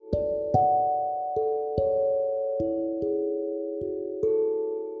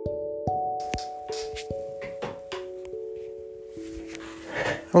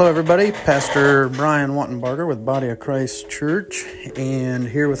Hello everybody, Pastor Brian Wattenbarger with Body of Christ Church, and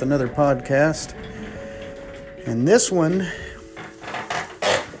here with another podcast. And this one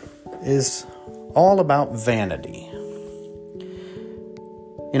is all about vanity.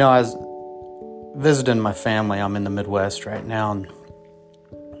 You know, I was visiting my family. I'm in the Midwest right now, and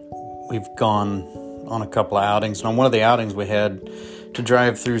we've gone on a couple of outings. And on one of the outings we had to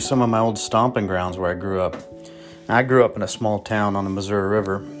drive through some of my old stomping grounds where I grew up. I grew up in a small town on the Missouri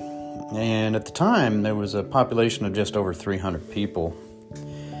River, and at the time there was a population of just over 300 people.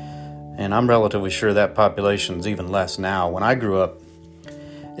 And I'm relatively sure that population is even less now. When I grew up,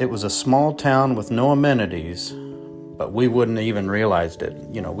 it was a small town with no amenities, but we wouldn't have even realized it.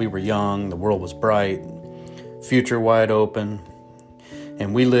 You know, we were young, the world was bright, future wide open,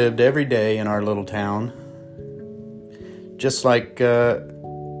 and we lived every day in our little town just like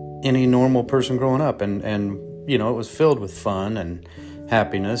any normal person growing up. And you know, it was filled with fun and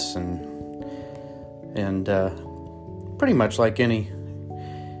happiness and pretty much like any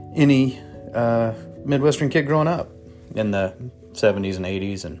Midwestern kid growing up in the 70s and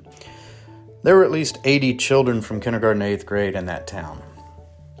 80s. And there were at least 80 children from kindergarten to 8th grade in that town.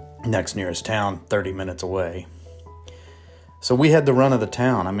 Next nearest town, 30 minutes away. So we had the run of the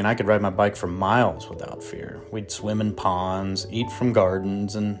town. I mean, I could ride my bike for miles without fear. We'd swim in ponds, eat from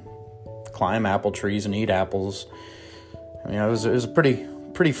gardens, and climb apple trees and eat apples. I mean, it was a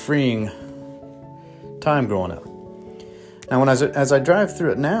pretty freeing time growing up. Now, as I drive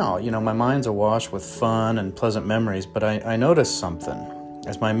through it now, you know, my mind's awash with fun and pleasant memories, but I noticed something.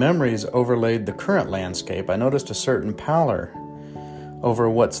 As my memories overlaid the current landscape, I noticed a certain pallor over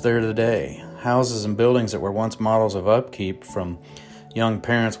what's there today. Houses and buildings that were once models of upkeep from young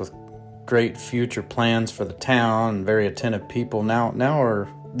parents with great future plans for the town and very attentive people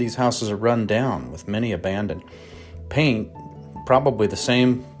these houses are run down with many abandoned. Paint, probably the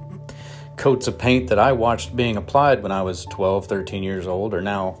same coats of paint that I watched being applied when I was 12, 13 years old, are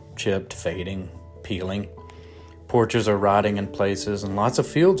now chipped, fading, peeling. Porches are rotting in places, and lots of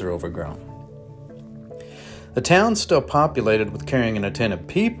fields are overgrown. The town's still populated with caring and attentive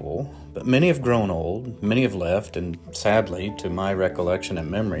people, but many have grown old, many have left, and sadly, to my recollection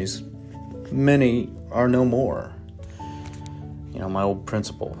and memories, many are no more. You know, my old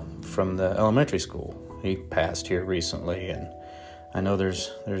principal from the elementary school, he passed here recently, and I know there's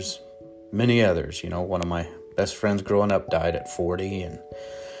many others. You know, one of my best friends growing up died at 40, and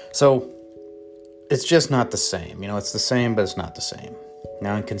so it's just not the same. You know, it's the same, but it's not the same.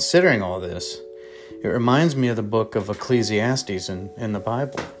 Now, in considering all this, it reminds me of the book of Ecclesiastes in the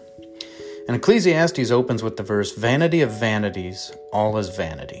Bible. And Ecclesiastes opens with the verse, "Vanity of vanities, all is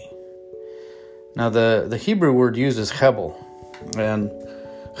vanity." Now, the Hebrew word used is hebel, and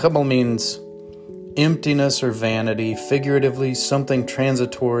hebel means emptiness or vanity, figuratively something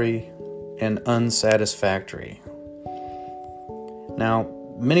transitory and unsatisfactory. Now,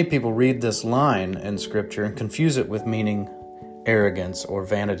 many people read this line in Scripture and confuse it with meaning arrogance or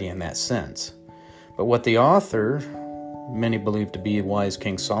vanity in that sense. But what the author, many believe to be wise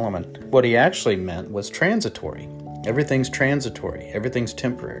King Solomon, what he actually meant was transitory. Everything's transitory. Everything's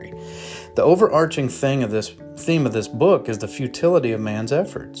temporary. The overarching theme of this book is the futility of man's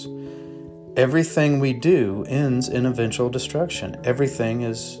efforts. Everything we do ends in eventual destruction. Everything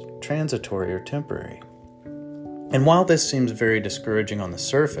is transitory or temporary. And while this seems very discouraging on the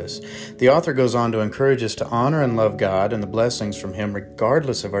surface, the author goes on to encourage us to honor and love God and the blessings from Him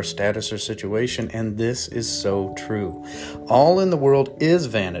regardless of our status or situation, and this is so true. All in the world is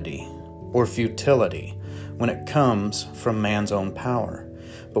vanity or futility when it comes from man's own power.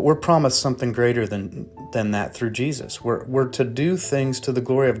 But we're promised something greater than that through Jesus. We're to do things to the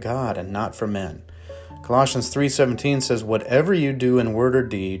glory of God and not for men. Colossians 3:17 says, "Whatever you do in word or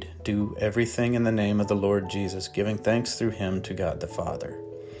deed, do everything in the name of the Lord Jesus, giving thanks through Him to God the Father."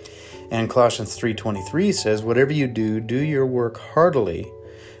 And Colossians 3:23 says, "Whatever you do, do your work heartily,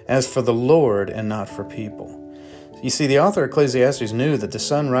 as for the Lord and not for people." You see, the author of Ecclesiastes knew that the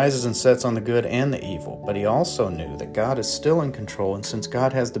sun rises and sets on the good and the evil, but he also knew that God is still in control, and since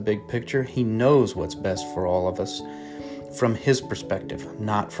God has the big picture, He knows what's best for all of us from His perspective,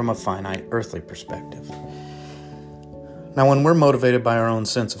 not from a finite earthly perspective. Now, when we're motivated by our own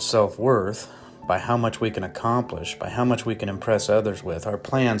sense of self-worth, by how much we can accomplish, by how much we can impress others with, our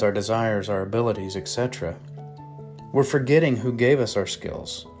plans, our desires, our abilities, etc., we're forgetting who gave us our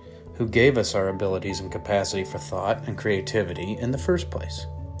skills, who gave us our abilities and capacity for thought and creativity in the first place.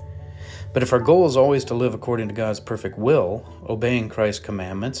 But if our goal is always to live according to God's perfect will, obeying Christ's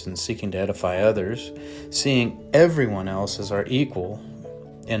commandments and seeking to edify others, seeing everyone else as our equal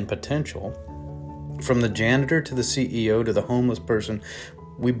in potential, from the janitor to the CEO to the homeless person,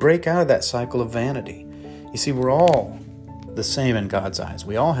 we break out of that cycle of vanity. You see, we're all the same in God's eyes.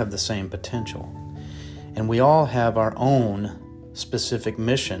 We all have the same potential. And we all have our own specific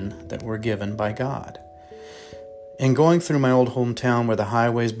mission that we're given by God. In going through my old hometown where the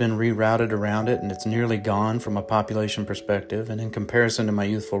highway's been rerouted around it and it's nearly gone from a population perspective, and in comparison to my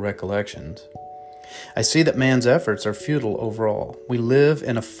youthful recollections, I see that man's efforts are futile overall. We live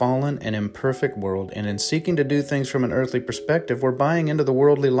in a fallen and imperfect world, and in seeking to do things from an earthly perspective, we're buying into the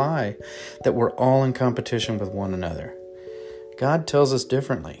worldly lie that we're all in competition with one another. God tells us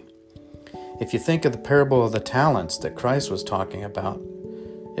differently. If you think of the parable of the talents that Christ was talking about,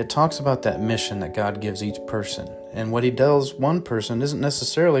 it talks about that mission that God gives each person. And what he tells one person isn't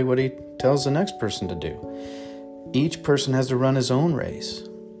necessarily what he tells the next person to do. Each person has to run his own race.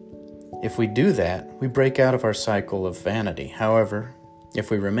 If we do that, we break out of our cycle of vanity. However,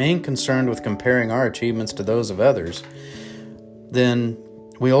 if we remain concerned with comparing our achievements to those of others, then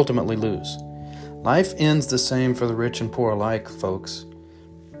we ultimately lose. Life ends the same for the rich and poor alike, folks.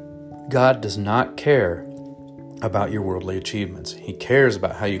 God does not care about your worldly achievements. He cares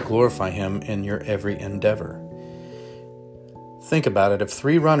about how you glorify him in your every endeavor. Think about it. If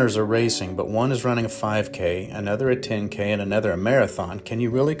 3 runners are racing, but one is running a 5K, another a 10K, and another a marathon, can you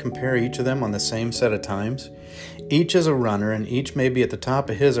really compare each of them on the same set of times? Each is a runner, and each may be at the top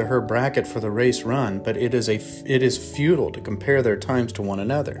of his or her bracket for the race run, but it is futile to compare their times to one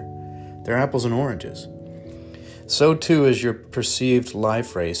another. They're apples and oranges. So too is your perceived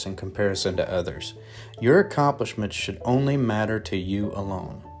life race in comparison to others. Your accomplishments should only matter to you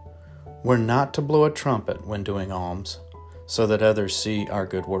alone. We're not to blow a trumpet when doing alms, so that others see our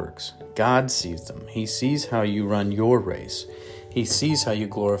good works. God sees them. He sees how you run your race. He sees how you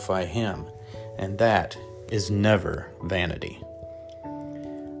glorify him, and that is never vanity.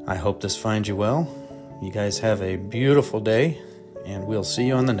 I hope this finds you well. You guys have a beautiful day, and we'll see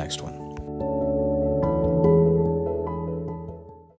you on the next one.